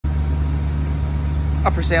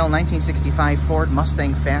Up for sale, 1965 Ford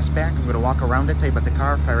Mustang Fastback. I'm going to walk around it, tell you about the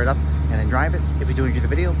car, fire it up, and then drive it. If you do enjoy the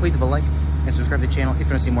video, please leave a like and subscribe to the channel if you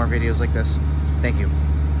want to see more videos like this. Thank you.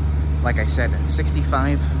 Like I said,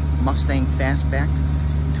 65 Mustang Fastback,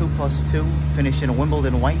 2+2, finished in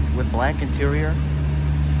Wimbledon white with black interior,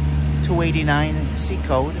 289 C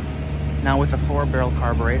code, now with a 4-barrel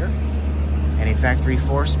carburetor, and a factory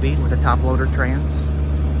 4-speed with a Toploader trans.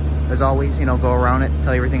 As always, you know, go around it,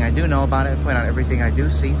 tell you everything I do know about it, point out everything I do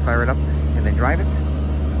see, fire it up, and then drive it.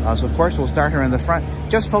 So of course, we'll start here in the front,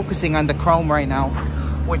 just focusing on the chrome right now,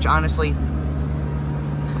 which honestly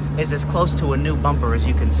is as close to a new bumper as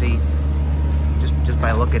you can see, just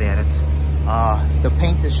by looking at it. The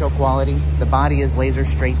paint is show quality, the body is laser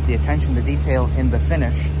straight, the attention to detail in the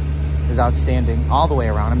finish is outstanding all the way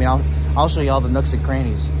around. I mean, I'll show you all the nooks and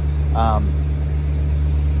crannies.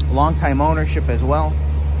 Long time ownership as well.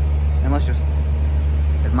 And let's just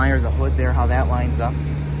admire the hood there, how that lines up.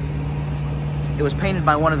 It was painted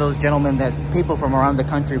by one of those gentlemen that people from around the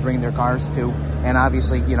country bring their cars to. And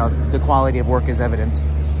obviously, you know, the quality of work is evident.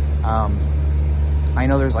 I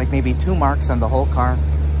know there's like maybe 2 marks on the whole car,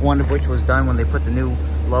 one of which was done when they put the new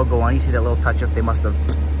logo on. You see that little touch up, they must have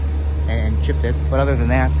and chipped it. But other than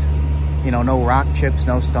that, you know, no rock chips,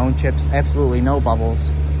 no stone chips, absolutely no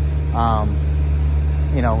bubbles.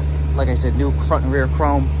 You know, like I said, new front and rear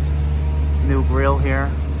chrome. New grille here,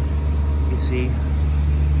 you see.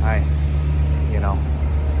 I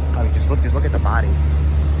mean, just look at the body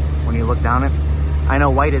when you look down it. I know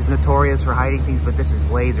white is notorious for hiding things, but this is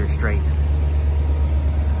laser straight.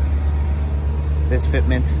 This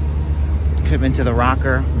fitment to the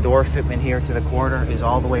rocker, door fitment here to the quarter is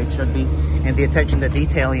all the way it should be, and the attention to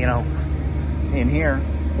detail, you know, in here.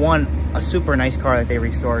 One, a super nice car that they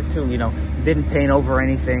restored. Two, you know, didn't paint over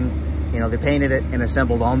anything. You know, they painted it and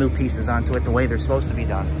assembled all new pieces onto it the way they're supposed to be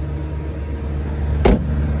done.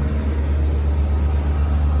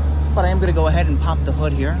 But I am going to go ahead and pop the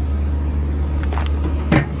hood here.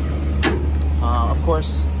 Of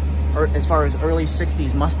course, as far as early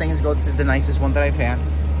 60s Mustangs go, this is the nicest one that I've had.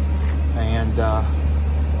 And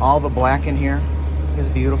all the black in here is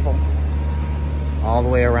beautiful. All the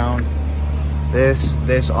way around.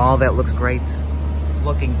 This, all that looks great.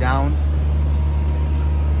 Looking down,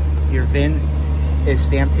 your VIN is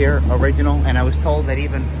stamped here, original, and I was told that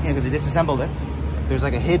even, you know, because they disassembled it, there's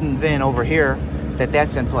like a hidden VIN over here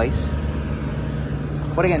that's in place.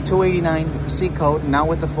 But again, 289 C code, now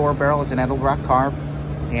with the 4-barrel, it's an Edelbrock carb,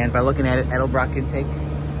 and by looking at it, Edelbrock intake.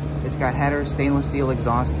 It's got header, stainless steel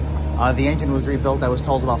exhaust. The engine was rebuilt, I was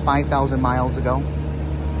told, about 5,000 miles ago.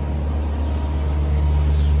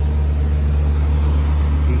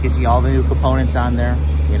 You can see all the new components on there,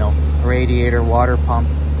 you know, radiator, water pump,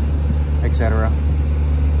 etc.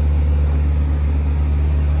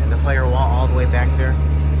 And the firewall all the way back there,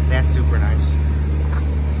 that's super nice.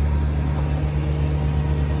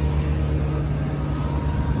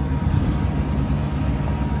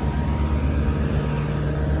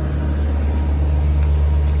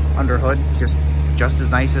 Under hood, just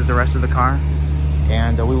as nice as the rest of the car.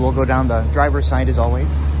 And we will go down the driver's side as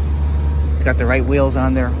always. It's got the right wheels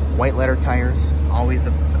on there, white letter tires, always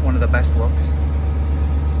one of the best looks.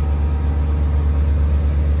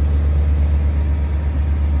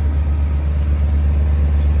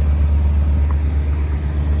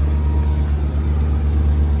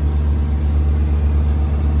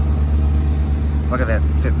 Look at that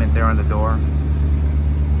fitment there on the door,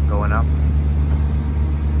 going up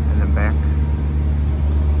and then back.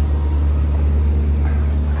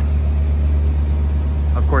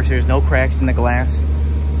 Of course, there's no cracks in the glass.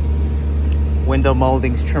 Window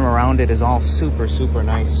moldings, trim around it is all super, super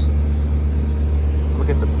nice. Look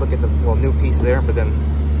at the well, new piece there, but then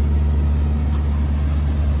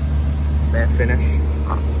that finish,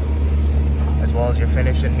 as well as your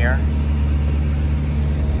finish in here.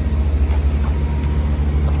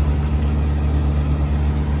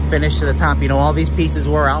 Finish to the top. You know, all these pieces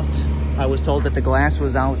were out. I was told that the glass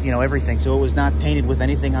was out, you know, everything. So it was not painted with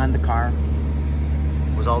anything on the car.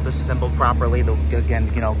 It was all disassembled properly.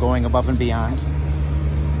 Again, you know, going above and beyond.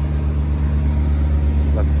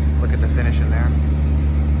 Look at the finish in there.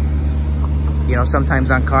 You know,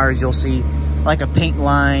 sometimes on cars you'll see like a paint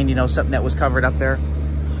line, you know, something that was covered up there.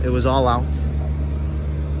 It was all out.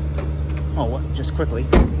 Oh, what? Just quickly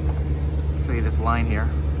show you this line here,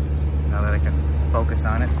 now that I can focus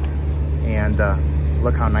on it, and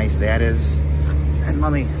look how nice that is. And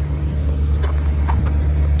let me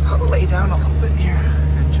lay down a little bit here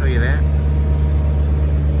and show you that.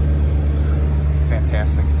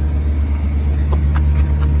 Fantastic.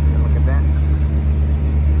 And look at that.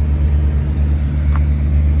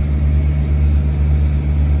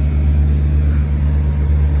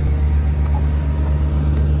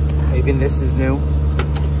 Even this is new.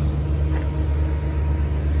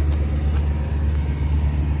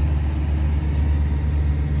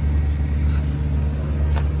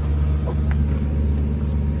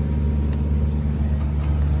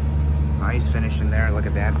 Nice finish in there. Look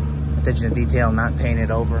at that. Attention to detail, not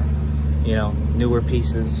painted over. You know, newer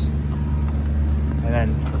pieces. And then,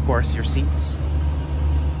 of course, your seats.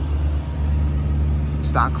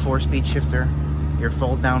 Stock 4-speed shifter. Your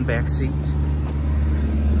fold-down back seat.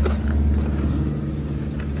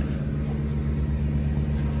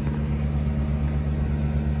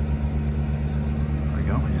 There we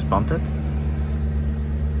go. I just bumped it.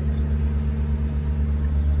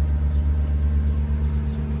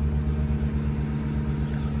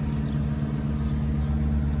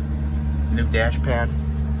 New dash pad.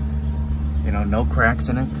 You know, no cracks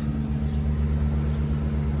in it.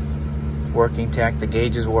 Working tack, the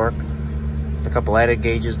gauges work. A couple added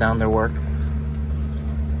gauges down there work.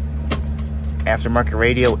 Aftermarket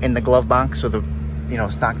radio in the glove box, so the, you know,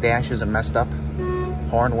 stock dash isn't messed up.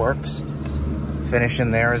 Horn works. Finish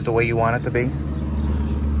in there is the way you want it to be.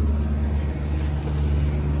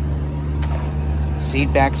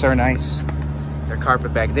 Seat backs are nice. Their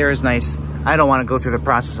carpet back there is nice. I don't want to go through the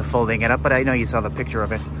process of folding it up, but I know you saw the picture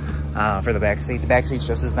of it for the back seat. The back seat's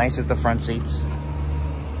just as nice as the front seats.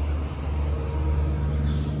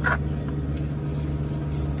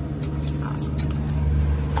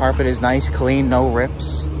 Carpet is nice, clean, no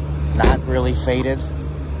rips, not really faded.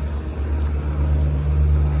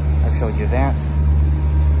 I've showed you that.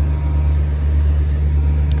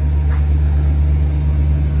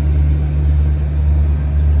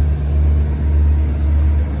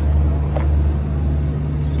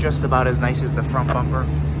 Just about as nice as the front bumper.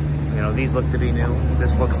 You know, these look to be new.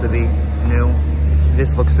 This looks to be new.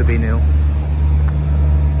 This looks to be new.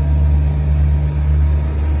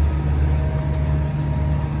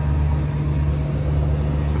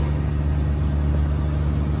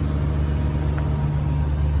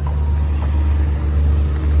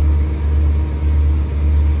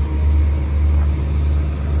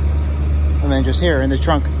 And then just here in the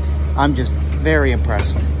trunk, I'm just very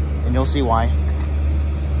impressed, and you'll see why.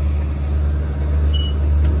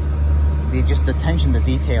 Just the attention to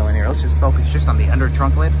detail in here. Let's just focus just on the under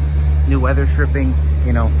trunk lid. New weather stripping,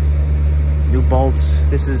 you know, new bolts.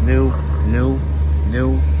 This is new.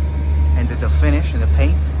 And the finish and the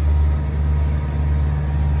paint.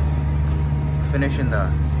 Finish in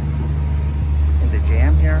the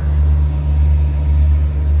jam here.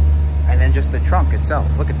 And then just the trunk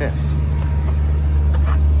itself. Look at this.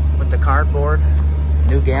 With the cardboard,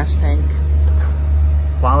 new gas tank.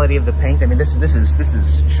 Quality of the paint. I mean, this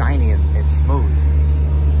is shiny and smooth.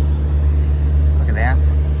 Look at that.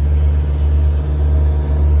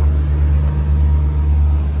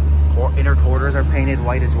 Inner quarters are painted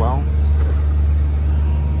white as well.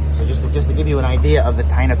 So just to give you an idea of the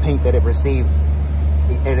kind of paint that it received,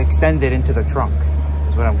 it extended into the trunk,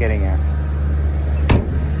 is what I'm getting at.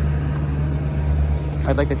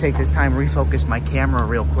 I'd like to take this time, refocus my camera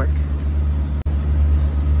real quick.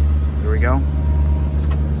 Here we go.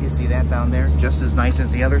 You see that down there? Just as nice as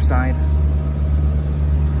the other side.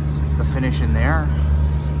 The finish in there.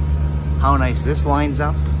 How nice this lines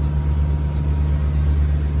up.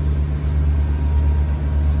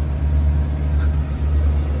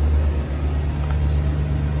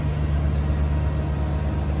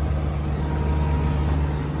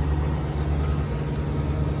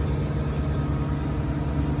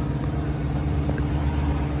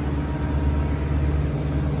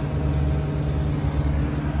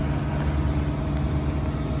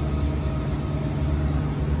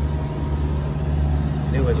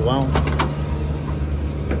 As well.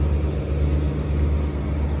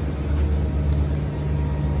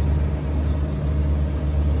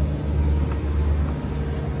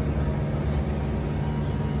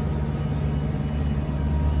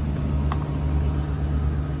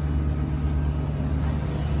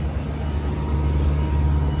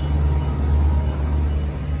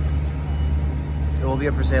 It will be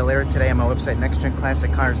up for sale later today on my website,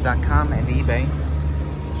 nextgenclassiccars.com, and eBay.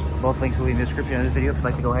 Both links will be in the description of this video if you'd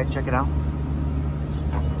like to go ahead and check it out.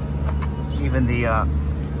 Even the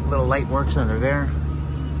little light works under there.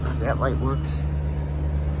 That light works.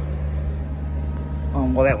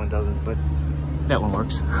 Well, that one doesn't, but that one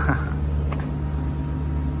works.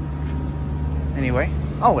 Anyway,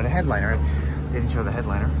 oh, and a headliner. I didn't show the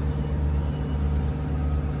headliner.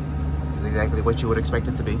 This is exactly what you would expect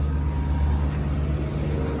it to be.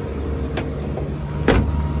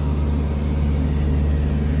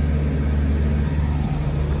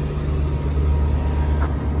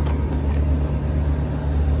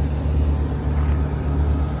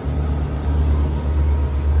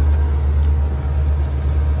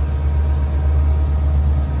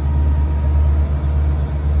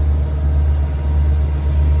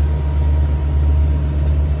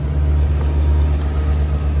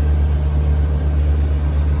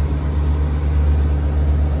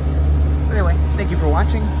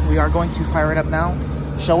 we are going to fire it up now,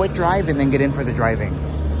 show it drive, and then get in for the driving.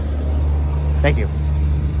 Thank you.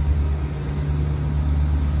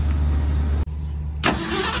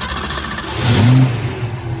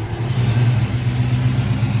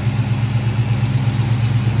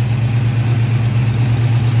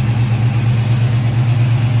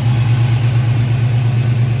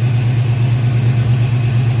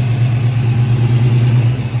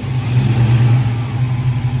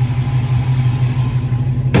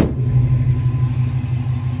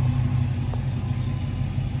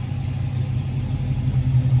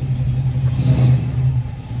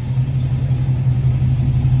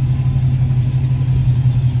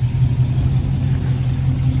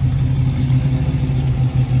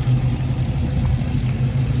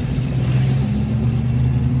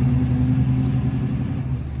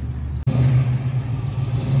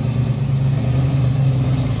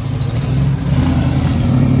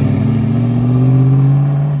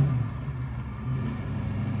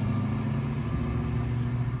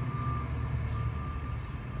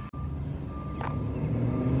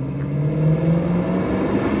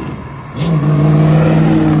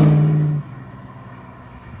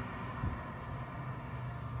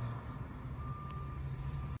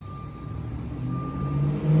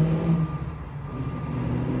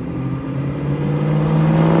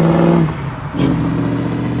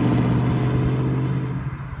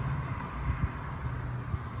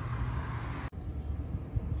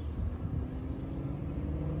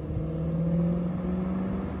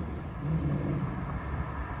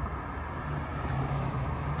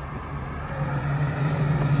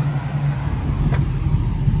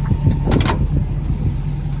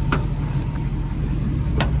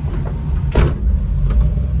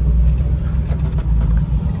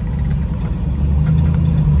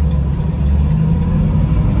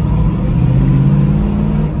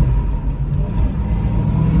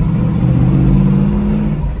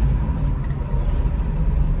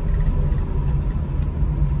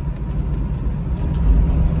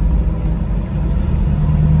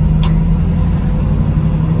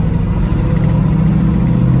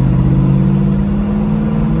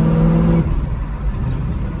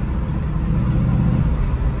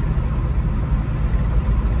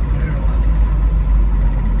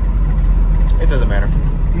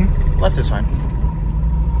 Left is fine.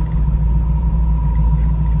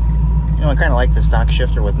 You know, I kind of like the stock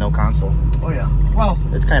shifter with no console. Oh yeah. Well,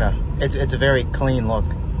 it's kind of it's a very clean look.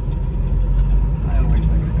 I always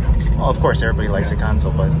like a console. Well, of course, everybody likes a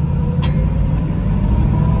console, but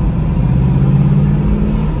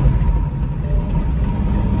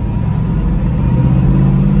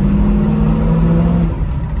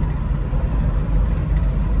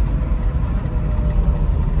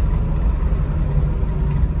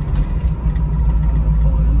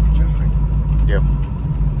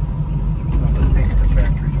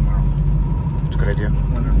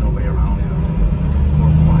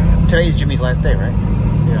today's Jimmy's last day, right?